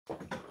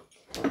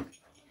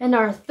And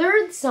our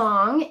third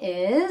song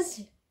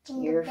is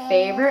your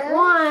favorite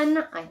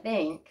one, I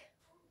think.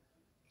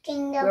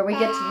 Jingle where we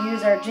get to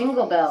use our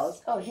jingle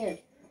bells. Oh, here's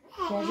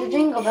your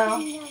jingle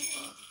bell.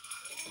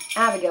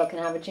 Abigail can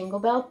have a jingle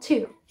bell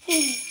too.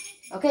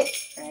 Okay,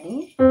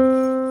 ready?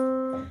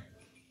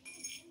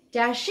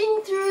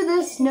 Dashing through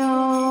the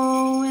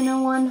snow in a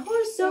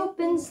one-horse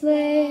open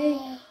sleigh,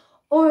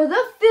 o'er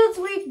the fields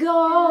we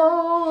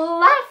go,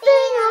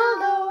 laughing all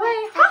the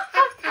way. Ha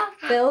ha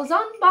ha! Bells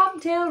on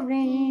bobtail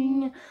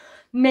ring,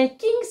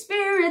 making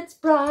spirits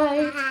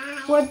bright.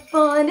 What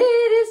fun it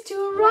is to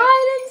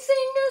ride and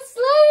sing a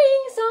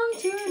sleighing song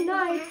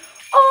tonight.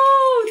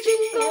 Oh,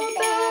 jingle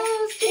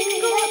bells,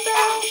 jingle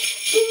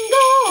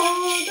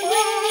all the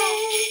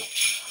way.